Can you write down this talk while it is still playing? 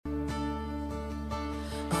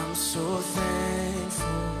so thankful.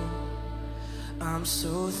 I'm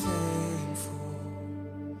so thankful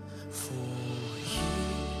for you.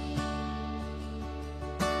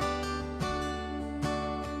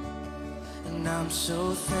 And I'm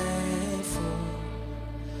so thankful.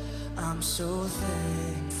 I'm so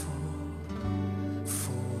thankful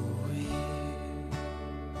for you.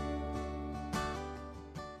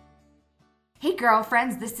 Hey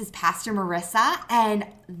girlfriends, this is Pastor Marissa, and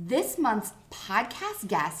this month's podcast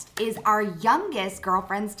guest is our youngest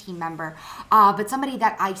Girlfriends team member, but somebody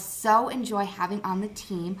that I so enjoy having on the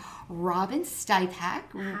team, Robyn Stipak.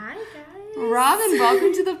 Hi guys. Robyn,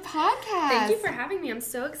 welcome to the podcast. Thank you for having me. I'm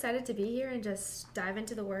so excited to be here and just dive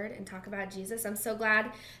into the Word and talk about Jesus. I'm so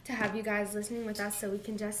glad to have you guys listening with us so we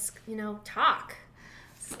can just, talk.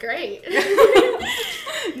 It's great.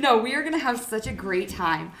 No, we are going to have such a great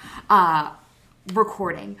time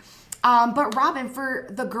recording. But Robyn, for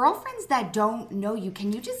the girlfriends that don't know you,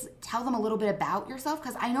 can you just tell them a little bit about yourself?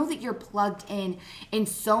 Because I know that you're plugged in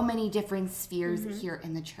so many different spheres here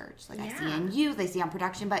in the church. Like I see in youth, I see on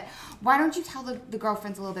production, but why don't you tell the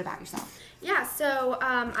girlfriends a little bit about yourself? Yeah, so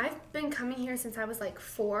I've been coming here since I was like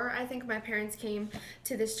 4. I think my parents came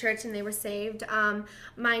to this church and they were saved.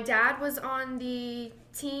 My dad was on the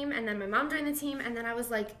team and then my mom joined the team, and then I was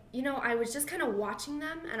like, I was just kind of watching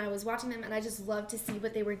them and I just loved to see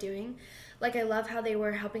what they were doing. Like I love how they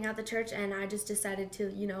were helping out the church, and I just decided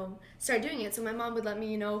to, start doing it. So my mom would let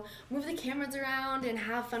me, move the cameras around and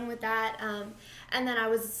have fun with that. And then I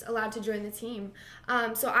was allowed to join the team.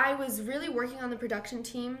 So I was really working on the production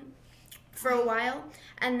team for a while,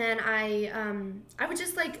 and then I would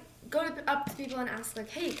just go up to people and ask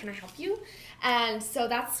hey, can I help you? And so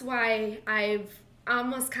that's why I've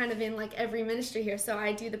almost kind of in every ministry here. So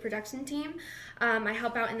I do the production team. I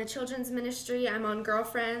help out in the children's ministry. I'm on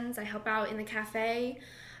Girlfriends. I help out in the cafe.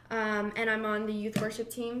 And I'm on the youth worship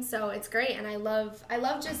team. So it's great. And I love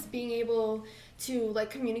just being able to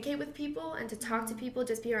communicate with people and to talk to people,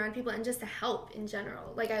 just be around people and just to help in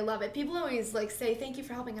general. I love it. People always say, thank you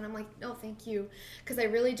for helping. And I'm like, no, thank you. Because I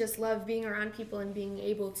really just love being around people and being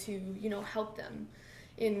able to, help them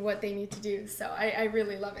in what they need to do. So I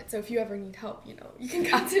really love it. So if you ever need help, you can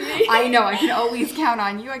come to me. I know. I can always count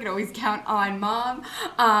on you. I can always count on Mom.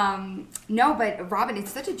 No, but Robyn,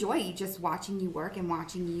 it's such a joy just watching you work and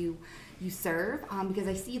watching you serve, because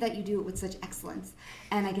I see that you do it with such excellence,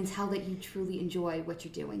 and I can tell that you truly enjoy what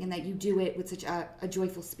you're doing and that you do it with such a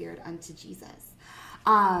joyful spirit unto Jesus.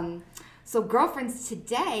 So girlfriends,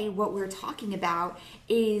 today what we're talking about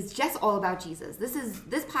is just all about Jesus.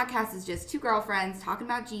 This podcast is just 2 girlfriends talking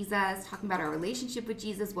about Jesus, talking about our relationship with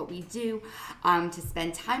Jesus, what we do to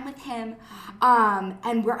spend time with him.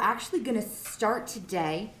 And we're actually going to start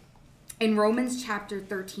today in Romans chapter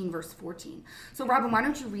 13, verse 14. So Robyn, why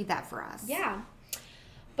don't you read that for us? Yeah.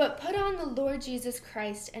 But put on the Lord Jesus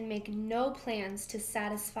Christ and make no plans to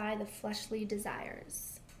satisfy the fleshly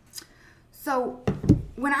desires. So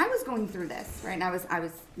when I was going through this, right, and I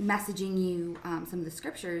was messaging you some of the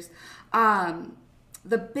scriptures,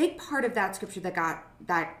 the big part of that scripture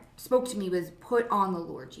that spoke to me was put on the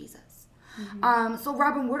Lord Jesus. Mm-hmm. So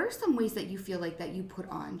Robyn, what are some ways that you feel like that you put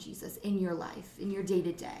on Jesus in your life, in your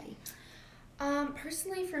day-to-day?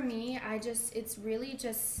 Personally for me, it's really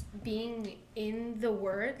just being in the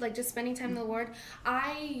Word, just spending time in the Word.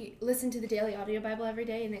 I listen to the daily audio Bible every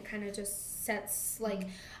day, and it kind of just sets,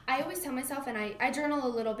 I always tell myself, and I journal a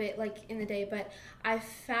little bit, in the day, but I've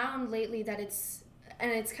found lately that it's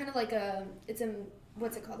kind of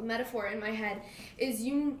what's it called, a metaphor in my head, is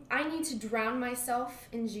I need to drown myself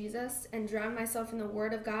in Jesus and drown myself in the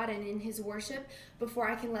Word of God and in His worship before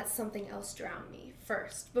I can let something else drown me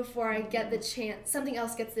first, before I get something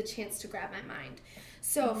else gets the chance to grab my mind.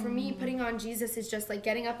 So for me, putting on Jesus is just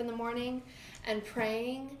getting up in the morning and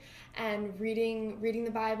praying and reading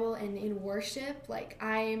the Bible and in worship.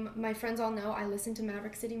 My friends all know I listen to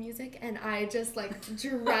Maverick City music, and I just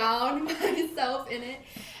drown myself in it,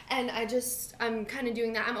 and I'm kind of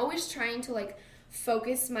doing that. I'm always trying to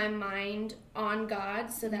focus my mind on God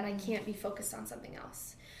so that I can't be focused on something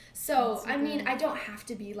else. So, I mean, I don't have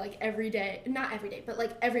to be every day, not every day,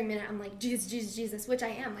 but every minute I'm Jesus, Jesus, Jesus, which I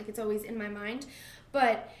am, it's always in my mind,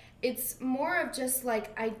 but it's more of just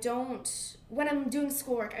when I'm doing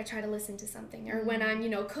schoolwork, I try to listen to something, or when I'm,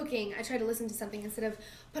 cooking, I try to listen to something instead of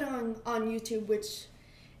put on YouTube, which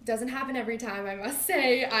doesn't happen every time, I must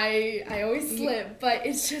say. I always slip, but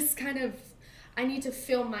it's just kind of, I need to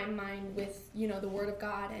fill my mind with, the Word of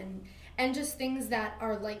God and just things that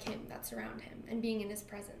are like Him, that surround Him, and being in His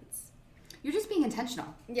presence. you're just being intentional.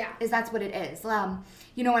 Yeah. That's what it is.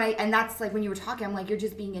 You know, and that's like when you were talking, I'm like, you're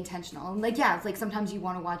just being intentional. And like, yeah, it's like sometimes you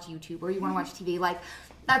want to watch YouTube or you want to watch TV. Like,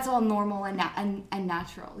 that's all normal and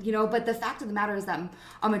natural, you know. But the fact of the matter is that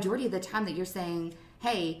a majority of the time that you're saying,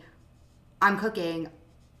 hey, I'm cooking,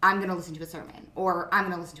 I'm going to listen to a sermon, or I'm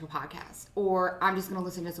going to listen to a podcast, or I'm just going to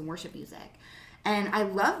listen to some worship music. And I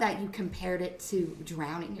love that you compared it to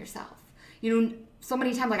drowning yourself. You know, so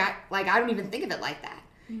many times, I don't even think of it like that.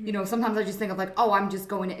 Mm-hmm. You know, sometimes I just think of like, oh, I'm just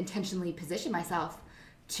going to intentionally position myself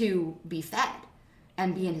to be fed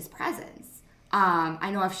and be in his presence. I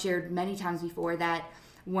know I've shared many times before that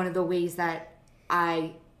one of the ways that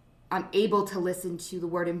I'm able to listen to the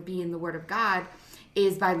word and be in the word of God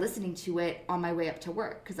is by listening to it on my way up to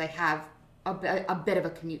work, because I have a bit of a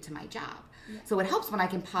commute to my job. Yeah. So it helps when I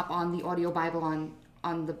can pop on the audio Bible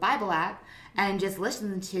on the Bible app and just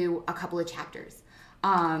listen to a couple of chapters.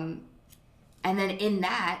 And then in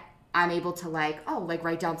that, I'm able to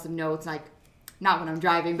write down some notes, like not when I'm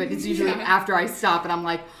driving, but it's usually after I stop and I'm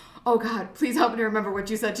like, oh God, please help me to remember what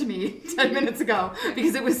you said to me 10 minutes ago,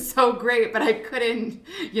 because it was so great, but I couldn't,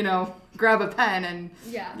 grab a pen and,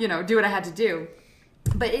 do what I had to do.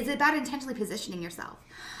 But it's about intentionally positioning yourself.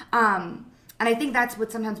 And I think that's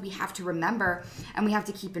what sometimes we have to remember and we have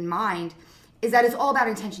to keep in mind, is that it's all about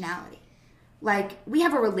intentionality. Like, we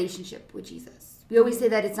have a relationship with Jesus. We always say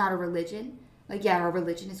that it's not a religion. Like, yeah, our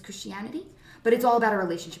religion is Christianity, but it's all about a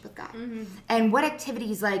relationship with God. Mm-hmm. And what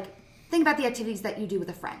activities, think about the activities that you do with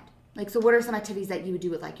a friend. So what are some activities that you would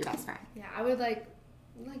do with, your best friend? Yeah, I would,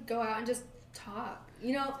 go out and just talk.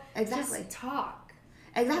 Exactly. Just talk.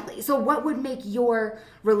 Exactly. So what would make your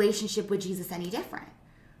relationship with Jesus any different?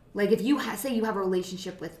 If you say you have a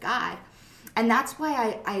relationship with God, and that's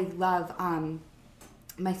why I love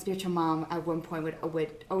my spiritual mom at one point would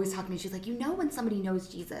always talk to me. She's like, when somebody knows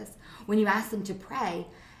Jesus, when you ask them to pray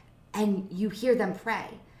and you hear them pray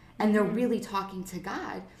and they're really talking to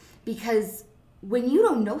God, because when you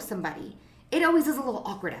don't know somebody, it always is a little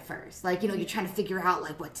awkward at first. You're trying to figure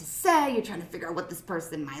out what to say. You're trying to figure out what this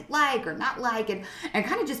person might like or not like, and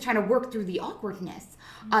kind of just trying to work through the awkwardness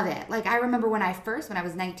of it. I remember when I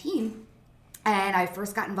was 19, and I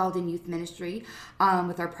first got involved in youth ministry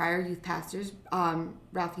with our prior youth pastors,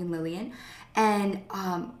 Ralphie and Lillian, and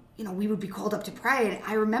we would be called up to pray, and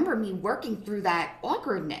I remember me working through that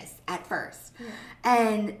awkwardness at first. Yeah.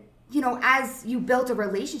 And as I built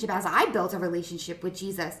a relationship with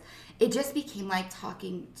Jesus, it just became like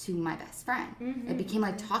talking to my best friend. Mm-hmm. It became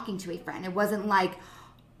like talking to a friend. It wasn't like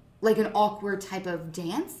an awkward type of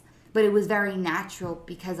dance, but it was very natural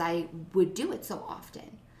because I would do it so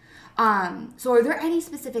often. So are there any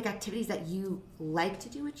specific activities that you like to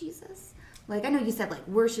do with Jesus? I know you said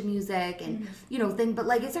worship music and, thing,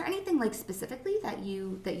 but is there anything specifically that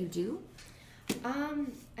you do?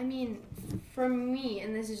 For me,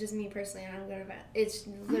 and this is just me personally, and I'm going to it's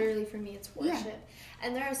literally for me, it's worship. Yeah.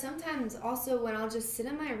 And there are sometimes also when I'll just sit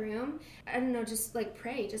in my room, I don't know, just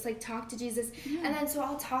pray, just talk to Jesus. Yeah. And then so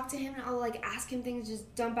I'll talk to him and I'll ask him things,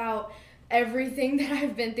 just dump out everything that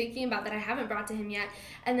I've been thinking about that I haven't brought to him yet.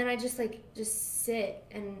 And then I just sit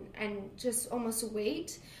and just almost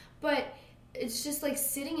wait. But it's just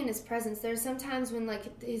sitting in his presence. There's sometimes when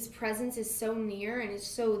his presence is so near and it's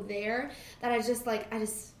so there that it's just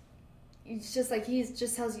he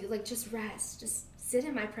just tells you just rest, just sit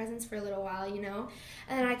in my presence for a little while, and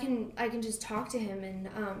then I can just talk to him.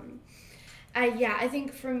 And I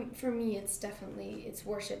think for me it's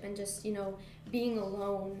worship and just being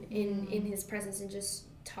alone in his presence and just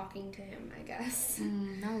talking to him, I guess.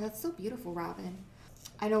 No, that's so beautiful, Robyn.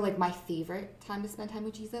 I know my favorite time to spend time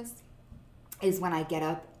with Jesus is when I get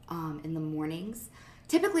up in the mornings,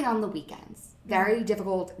 typically on the weekends. Very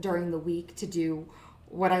difficult during the week to do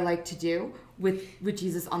what I like to do with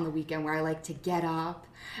Jesus on the weekend, where I like to get up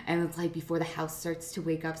and it's before the house starts to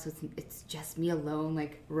wake up, so it's just me alone,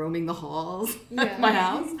 roaming the halls of my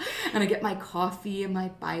house, and I get my coffee and my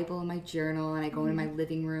Bible and my journal, and I go into my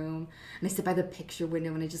living room and I sit by the picture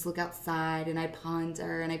window and I just look outside and I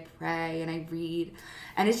ponder and I pray and I read,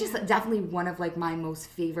 and it's just definitely one of my most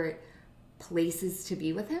favorite places to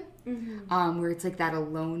be with him, where it's that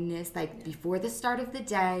aloneness, before the start of the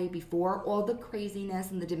day, before all the craziness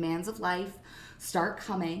and the demands of life start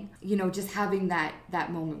coming, just having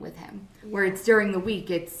that moment with him, where it's during the week,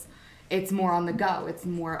 it's more on the go, it's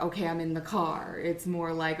more, okay, I'm in the car, it's more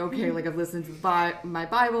okay, I've listened to my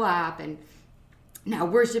Bible app, and now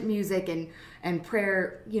worship music and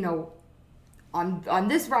prayer, on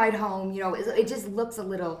this ride home, it just looks a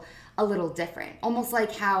little different, almost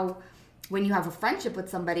like how when you have a friendship with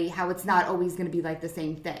somebody, how it's not always going to be like the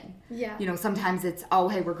same thing. Yeah. You know, sometimes it's, oh,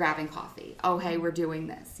 hey, we're grabbing coffee. Oh, hey, we're doing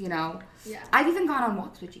this, you know. Yeah. I've even gone on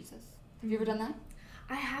walks with Jesus. Have you ever done that?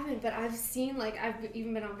 I haven't, but I've seen, like, I've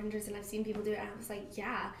even been on Pinterest and I've seen people do it, and I was like,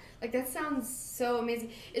 yeah, like, that sounds so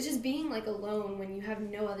amazing. It's just being, like, alone when you have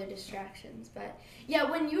no other distractions. But yeah,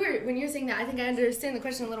 when you're saying that, I think I understand the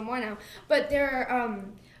question a little more now. But there are,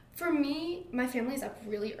 for me, my family's up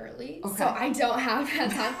really early, so I don't have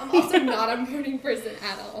that time. I'm also not a morning person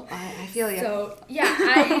at all. I feel you. So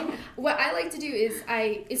yeah, what I like to do is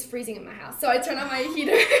it's freezing in my house, so I turn on my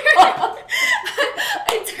heater.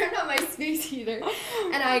 I turn on my space heater,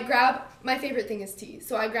 and I grab, my favorite thing is tea.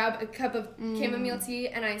 So I grab a cup of chamomile tea,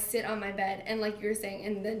 and I sit on my bed, and like you were saying,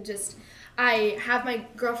 and then just, I have my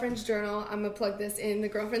girlfriend's journal. I'm going to plug this in. The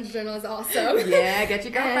girlfriend's journal is awesome. Yeah, get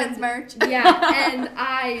your girlfriend's merch. Yeah, and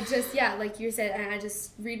I just, like you said, and I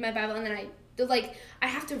just read my Bible, and then I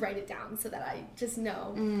have to write it down so that I just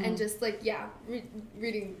know, and just, like,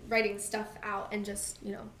 writing stuff out, and just,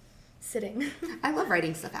 you know, sitting. I love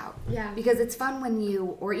writing stuff out. Yeah. Because it's fun when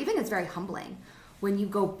you, or even it's very humbling, when you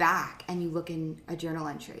go back and you look in a journal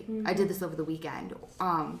entry. I did this over the weekend.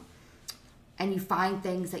 And you find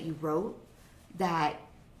things that you wrote that,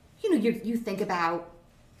 you know, you think about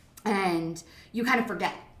and you kind of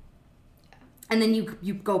forget. And then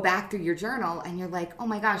you go back through your journal and you're like, oh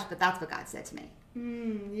my gosh, but that's what God said to me.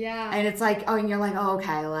 Yeah. And it's like, oh, and you're like, oh,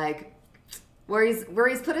 okay, like, worries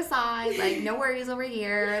put aside, like, no worries over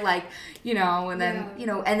here, like, you know, and then, you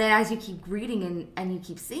know, and then as you keep reading and you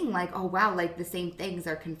keep seeing, like, oh, wow, like, the same things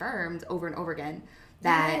are confirmed over and over again.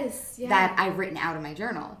 That I've written out in my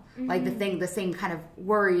journal. Like the same kind of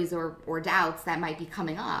worries or doubts that might be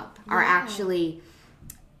coming up are actually,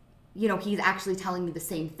 you know, he's actually telling me the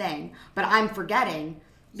same thing, but I'm forgetting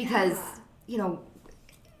because, you know,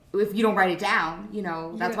 if you don't write it down, you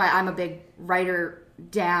know, that's why I'm a big writer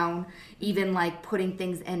down, even like putting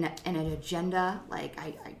things in an agenda. Like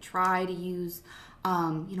I try to use,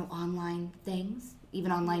 you know, online things, even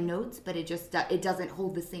online notes, but it doesn't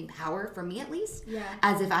hold the same power for me, at least,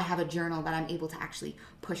 as if I have a journal that I'm able to actually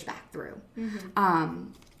push back through.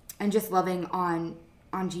 And just loving on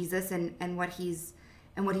Jesus and what he's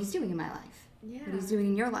doing in my life, what he's doing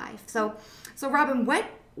in your life. So Robyn,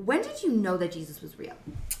 when did you know that Jesus was real?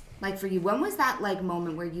 Like for you, when was that like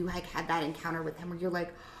moment where you like had that encounter with him, where you're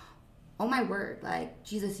like, oh my word, like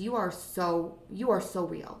Jesus, you are so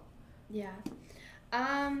real. Yeah.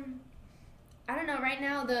 I don't know. Right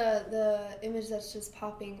now, the image that's just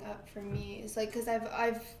popping up for me is like, because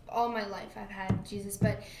I've all my life I've had Jesus,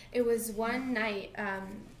 but it was one night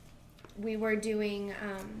we were doing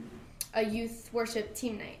a youth worship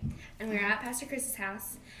team night, and we were at Pastor Chris's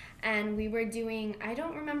house, and we were doing, I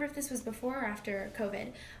don't remember if this was before or after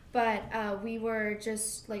COVID, but we were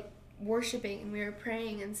just like worshiping and we were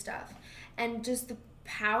praying and stuff, and just the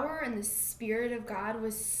power and the Spirit of God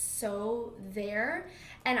was so there.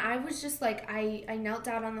 And I was just like, I knelt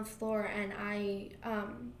down on the floor, and I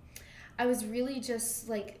was really just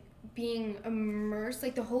like being immersed.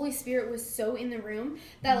 Like the Holy Spirit was so in the room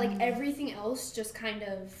that like everything else just kind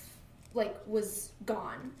of like was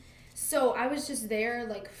gone. So I was just there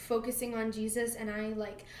like focusing on Jesus, and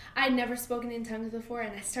I'd never spoken in tongues before,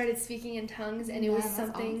 and I started speaking in tongues, and it was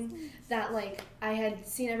something that like I had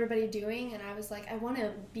seen everybody doing, and I was like, I want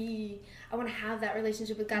to have that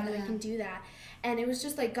relationship with God that I can do that. And it was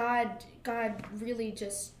just like God really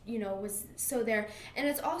just, you know, was so there. And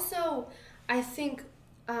it's also, I think,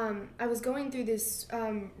 I was going through this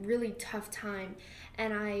really tough time,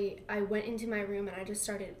 and I went into my room and I just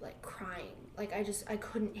started like crying. Like I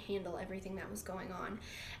couldn't handle everything that was going on,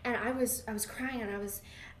 and I was crying,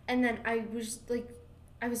 and then I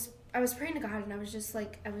was praying to God, and I was just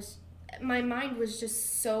like, my mind was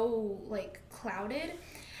just so like clouded.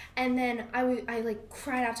 And then I like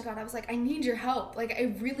cried out to God. I was like, I need your help. Like,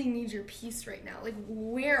 I really need your peace right now. Like,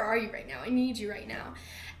 where are you right now? I need you right now.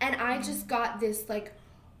 And I just got this like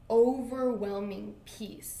overwhelming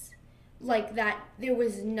peace. Like that there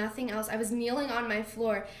was nothing else. I was kneeling on my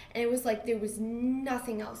floor, and it was like there was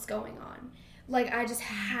nothing else going on. Like I just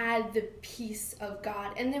had the peace of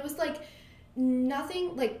God. And there was like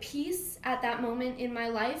nothing, like peace at that moment in my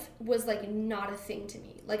life was like not a thing to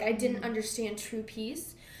me. Like I didn't understand true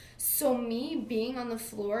peace. So me being on the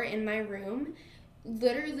floor in my room,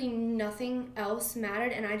 literally nothing else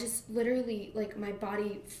mattered, and I just literally, like, my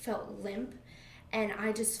body felt limp, and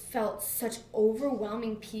I just felt such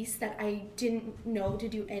overwhelming peace that I didn't know to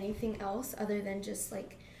do anything else other than just,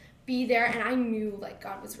 like, be there, and I knew, like,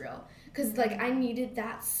 God was real, because, like, I needed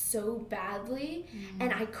that so badly,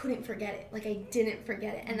 and I couldn't forget it. Like, I didn't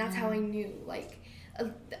forget it, and that's how I knew, like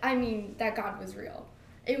I mean, that God was real.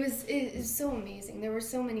 It was so amazing. There were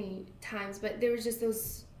so many times, but there was just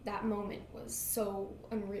that moment was so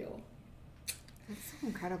unreal. That's so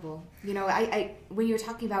incredible. You know, I when you were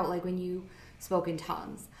talking about like when you spoke in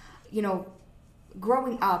tongues, you know,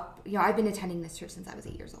 growing up, you know, I've been attending this church since I was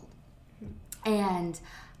 8 years old. And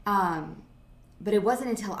but it wasn't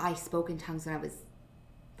until I spoke in tongues when I was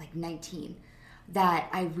like 19 that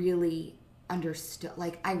I really understood,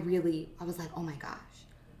 like I was like, oh my gosh,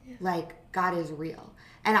 like God is real.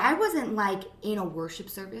 And I wasn't like in a worship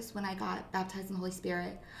service when I got baptized in the Holy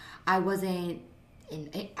Spirit. I wasn't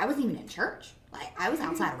even in church. Like I was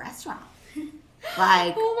outside a restaurant.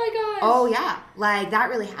 Like, oh my gosh. Oh yeah. Like that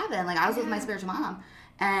really happened. Like I was with my spiritual mom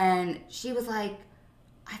and she was like,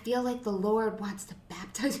 I feel like the Lord wants to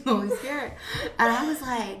baptize you in the Holy Spirit. And I was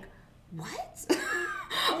like, what?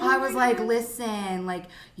 I was like, listen, like,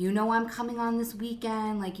 you know I'm coming on this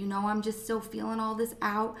weekend. Like, you know I'm just still feeling all this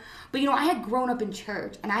out. But, you know, I had grown up in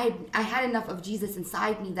church. And I had enough of Jesus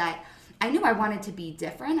inside me that I knew I wanted to be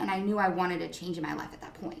different. And I knew I wanted a change in my life at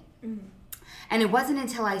that point. Mm-hmm. And it wasn't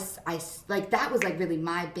until I like, that was, like, really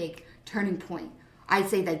my big turning point. I'd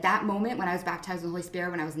say that moment when I was baptized in the Holy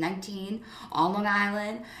Spirit when I was 19 on Long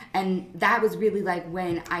Island. And that was really, like,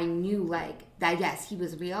 when I knew, like, that, yes, he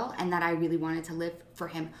was real and that I really wanted to live for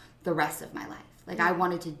him the rest of my life. Like, I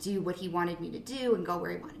wanted to do what he wanted me to do and go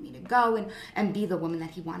where he wanted me to go and be the woman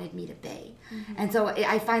that he wanted me to be. Mm-hmm. And so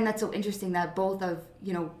I find that so interesting that both of,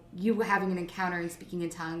 you know, you having an encounter and speaking in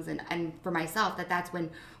tongues and for myself, that's when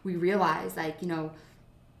we realized, like, you know,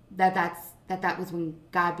 that was when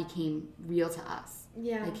God became real to us.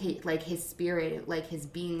 Yeah. Like his spirit, like his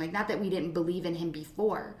being, like not that we didn't believe in him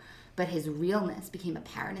before, but his realness became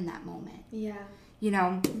apparent in that moment. Yeah. You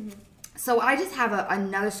know? Mm-hmm. So I just have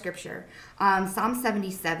another scripture, Psalm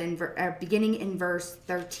 77, beginning in verse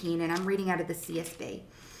 13, and I'm reading out of the CSB.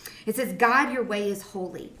 It says, God, your way is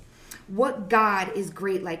holy. What God is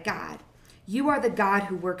great like God? You are the God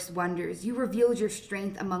who works wonders. You revealed your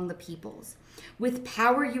strength among the peoples. With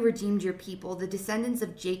power you redeemed your people, the descendants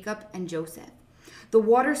of Jacob and Joseph. The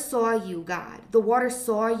water saw you, God. The water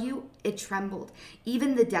saw you, it trembled.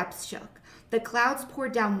 Even the depths shook. The clouds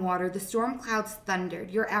poured down water. The storm clouds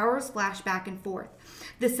thundered. Your arrows flashed back and forth.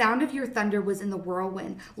 The sound of your thunder was in the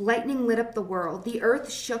whirlwind. Lightning lit up the world. The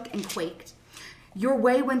earth shook and quaked. Your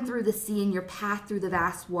way went through the sea and your path through the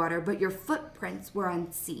vast water, but your footprints were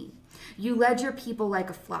unseen. You led your people like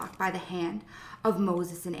a flock by the hand of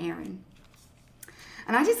Moses and Aaron.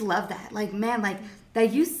 And I just love that. Like, man, like,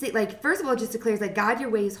 that you see, like, first of all, it just declares, like, God, your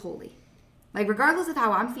way is holy. Like, regardless of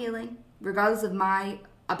how I'm feeling, regardless of my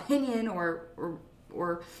opinion or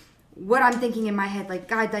what I'm thinking in my head, like,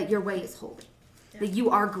 God, that your way is holy. Yeah. That you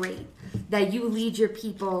are great. That you lead your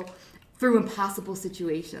people through impossible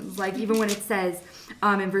situations. Like, even when it says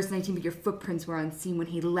in verse 19, but your footprints were unseen when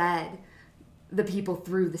he led the people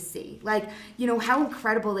through the sea. Like, you know, how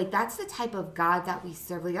incredible. Like, that's the type of God that we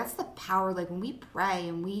serve. Like, that's the power. Like, when we pray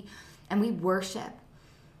and we worship,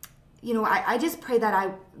 you know, I just pray that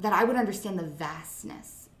I would understand the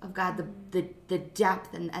vastness of God, the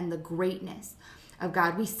depth and the greatness of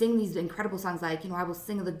God. We sing these incredible songs like, you know, I will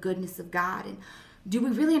sing of the goodness of God. And do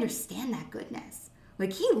we really understand that goodness?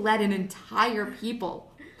 Like, he led an entire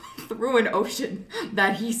people through an ocean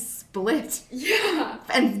that he split. Yeah.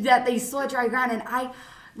 And that they saw dry ground.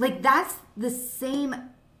 And that's the same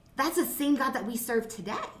God that we serve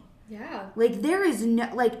today. Yeah. Like, there is no,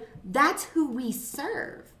 like, that's who we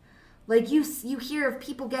serve. Like, you hear of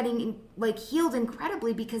people getting, like, healed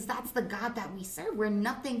incredibly because that's the God that we serve, where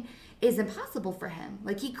nothing is impossible for him.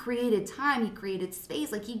 Like, he created time, he created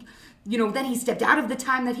space. Like, he, you know, then he stepped out of the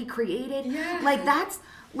time that he created. Yeah. Like, that's,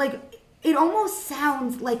 like, it almost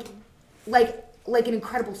sounds like an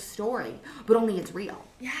incredible story, but only it's real.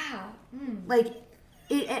 Yeah. Mm. Like,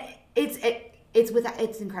 it's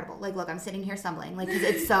incredible. Like, look, I'm sitting here stumbling. Like, 'cause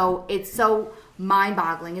it's so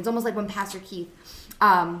mind-boggling. It's almost like when Pastor Keith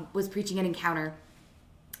was preaching an encounter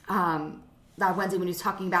that Wednesday when he was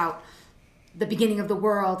talking about the beginning of the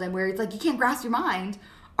world and where it's like you can't grasp your mind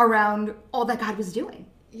around all that God was doing.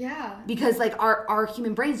 Yeah. Because, like, our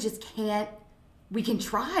human brains just can't. We can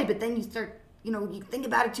try, but then you start, you know, you think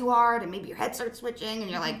about it too hard and maybe your head starts switching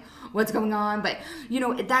and you're like, what's going on? But, you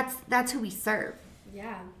know, that's who we serve.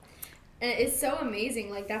 Yeah. And it's so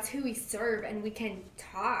amazing. Like, that's who we serve, and we can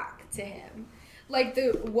talk to him. Like,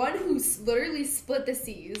 the one who literally split the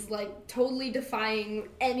seas, like, totally defying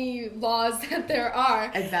any laws that there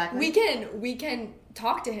are. Exactly. We can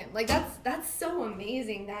talk to him. Like, that's so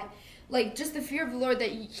amazing that, like, just the fear of the Lord,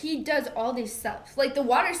 that he does all these stuff. Like, the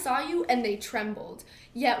water saw you and they trembled.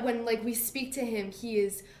 Yet when, like, we speak to him, he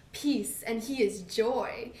is peace and he is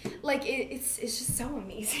joy. Like it's just so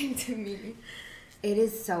amazing to me. It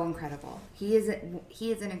is so incredible. He is an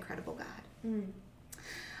incredible God.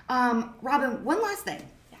 Robyn, one last thing.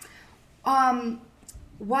 Yeah.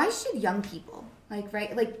 Why should young people, like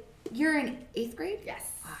you're in 8th grade?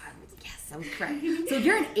 Yes. Yes, I was correct. So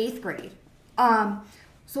you're in 8th grade.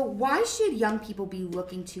 So why should young people be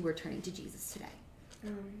looking to or turning to Jesus today?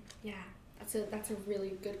 Yeah, that's a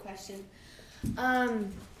really good question.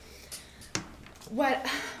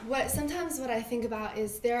 Sometimes what I think about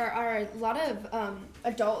is there are a lot of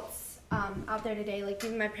adults out there today, like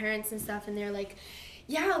even my parents and stuff, and they're like,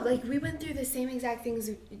 yeah, like we went through the same exact things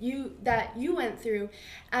you went through,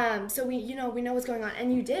 so we know what's going on,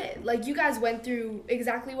 and you did. Like you guys went through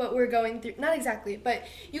exactly what we're going through, not exactly, but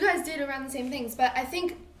you guys did around the same things. But I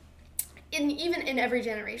think even in every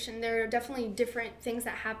generation, there are definitely different things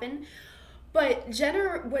that happen. But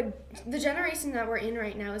what the generation that we're in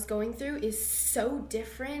right now is going through is so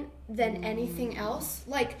different than anything else.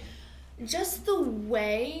 Like, just the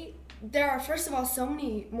way there are, first of all, so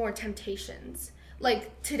many more temptations.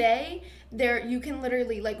 Like, today, you can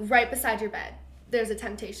literally, like, right beside your bed, there's a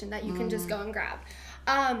temptation that you can just go and grab.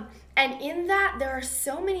 And in that, there are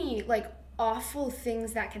so many, like, awful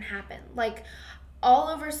things that can happen. Like, all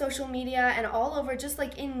over social media and all over just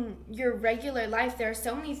like in your regular life, there are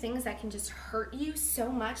so many things that can just hurt you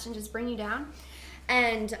so much and just bring you down.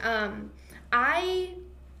 And I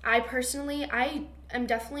personally, I am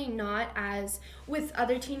definitely not as, with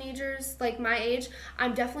other teenagers like my age,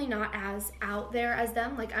 I'm definitely not as out there as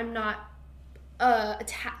them. Like I'm not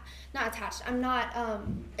I'm not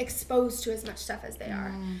exposed to as much stuff as they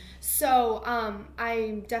are. So I'm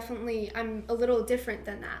a little different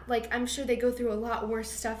than that. Like I'm sure they go through a lot worse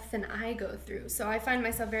stuff than I go through. So I find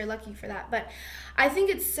myself very lucky for that. But I think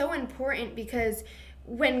it's so important because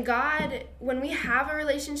when we have a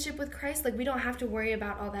relationship with Christ, like we don't have to worry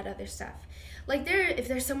about all that other stuff. Like if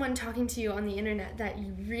there's someone talking to you on the internet that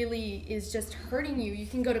really is just hurting you, you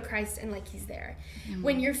can go to Christ and like he's there.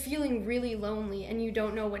 When you're feeling really lonely and you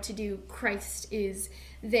don't know what to do, Christ is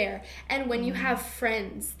there. And when you have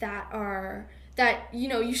friends that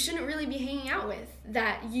you shouldn't really be hanging out with,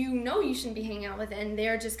 that you shouldn't be hanging out with, and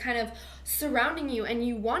they're just kind of surrounding you and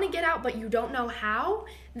you want to get out but you don't know how,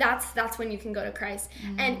 that's when you can go to Christ.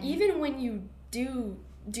 And even when you do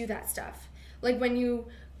that stuff, like when you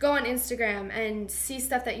go on Instagram and see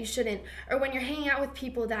stuff that you shouldn't, or when you're hanging out with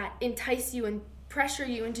people that entice you and pressure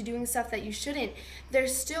you into doing stuff that you shouldn't,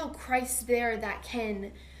 there's still Christ there that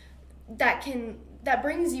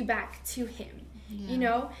brings you back to him.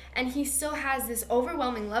 And he still has this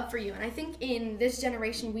overwhelming love for you. And I think in this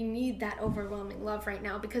generation we need that overwhelming love right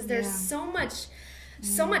now, because there's so much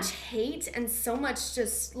hate and so much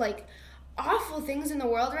just like awful things in the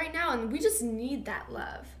world right now, and we just need that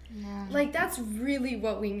love. Like that's really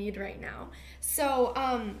what we need right now. So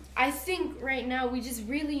I think right now we just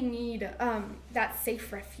really need that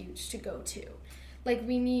safe refuge to go to. Like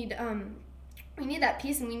we need that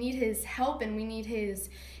peace, and we need his help, and we need his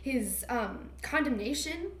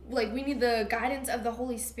condemnation. Like we need the guidance of the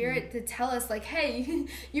Holy Spirit to tell us like, hey,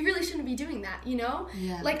 you really shouldn't be doing that,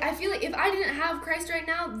 Like I feel like if I didn't have Christ right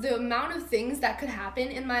now, the amount of things that could happen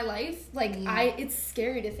in my life, like it's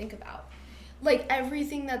scary to think about. Like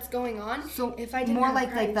everything that's going on. So if I didn't more have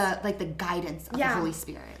like Christ, the guidance of the Holy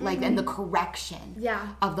Spirit, like and the correction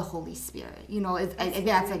of the Holy Spirit. I think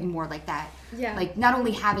that's like more like that. Yeah. Like not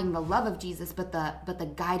only having the love of Jesus, but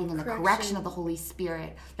the guiding and the correction of the Holy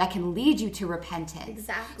Spirit that can lead you to repentance.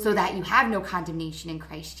 Exactly. So that you have no condemnation in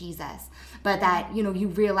Christ Jesus, but that you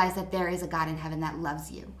realize that there is a God in heaven that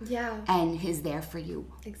loves you. Yeah. And is there for you,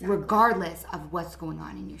 regardless of what's going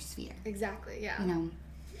on in your sphere. Exactly. Yeah.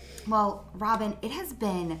 Well, Robyn, it has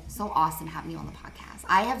been so awesome having you on the podcast.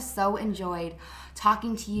 I have so enjoyed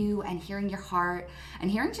talking to you and hearing your heart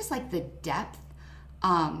and hearing just like the depth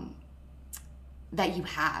that you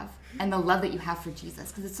have and the love that you have for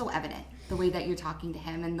Jesus, because it's so evident the way that you're talking to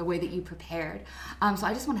him and the way that you prepared. So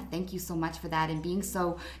I just want to thank you so much for that and being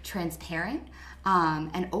so transparent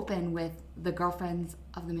and open with the girlfriends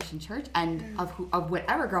of the Mission Church and of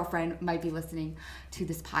whatever girlfriend might be listening to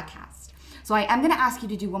this podcast. So I am going to ask you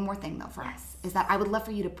to do one more thing, though, for us, is that I would love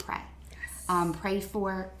for you to pray. Pray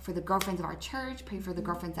for the girlfriends of our church, pray for the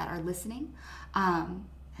girlfriends that are listening, and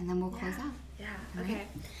then we'll close out. Yeah, okay.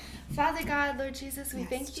 Father God, Lord Jesus, we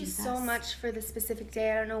thank you so much for this specific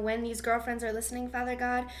day. I don't know when these girlfriends are listening, Father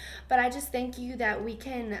God, but I just thank you that we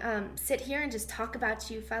can sit here and just talk about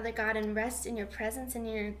you, Father God, and rest in your presence and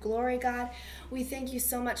in your glory, God. We thank you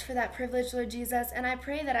so much for that privilege, Lord Jesus, and I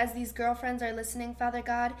pray that as these girlfriends are listening, Father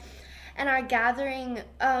God, and are gathering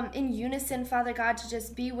in unison, Father God, to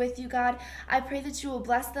just be with you, God. I pray that you will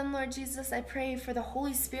bless them, Lord Jesus. I pray for the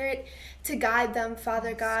Holy Spirit to guide them,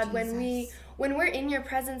 Father God, when we're in your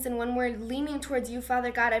presence and when we're leaning towards you,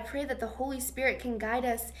 Father God. I pray that the Holy Spirit can guide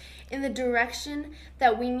us in the direction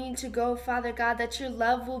that we need to go, Father God, that your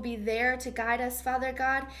love will be there to guide us, Father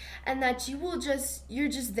God, and that you're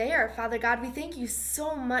just there, Father God. We thank you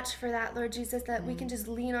so much for that, Lord Jesus, that we can just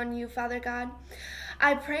lean on you, Father God.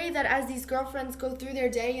 I pray that as these girlfriends go through their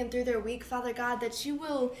day and through their week, Father God, that you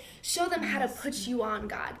will show them how to put you on,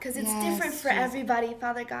 God, because it's different for everybody,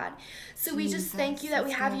 Father God. So we just thank you that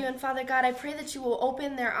we have you, and Father God, I pray that you will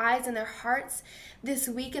open their eyes and their hearts this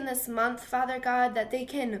week and this month, Father God, that they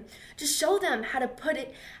can just show them how to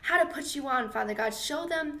put you on, Father God. Show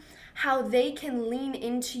them how they can lean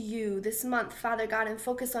into you this month, Father God, and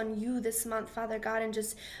focus on you this month, Father God, and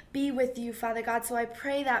just be with you, Father God. So I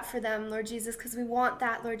pray that for them, Lord Jesus, because we want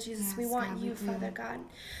that, Lord Jesus. Yes, we want God, you, Father God.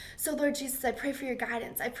 So, Lord Jesus, I pray for your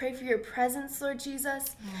guidance. I pray for your presence, Lord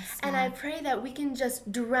Jesus. Yes, and I pray that we can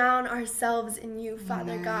just drown ourselves in you,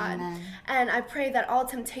 Father God. Amen. And I pray that all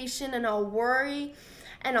temptation and all worry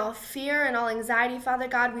and all fear and all anxiety, Father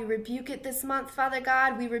God, we rebuke it this month, Father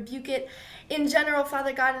God. We rebuke it in general,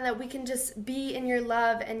 Father God, and that we can just be in your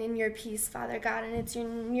love and in your peace, Father God. And it's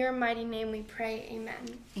in your mighty name we pray.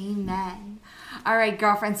 Amen. Amen. All right,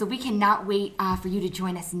 girlfriends, so we cannot wait for you to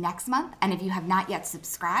join us next month. And if you have not yet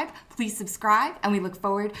subscribed, please subscribe. And we look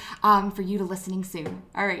forward for you to listening soon.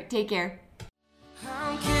 All right, take care.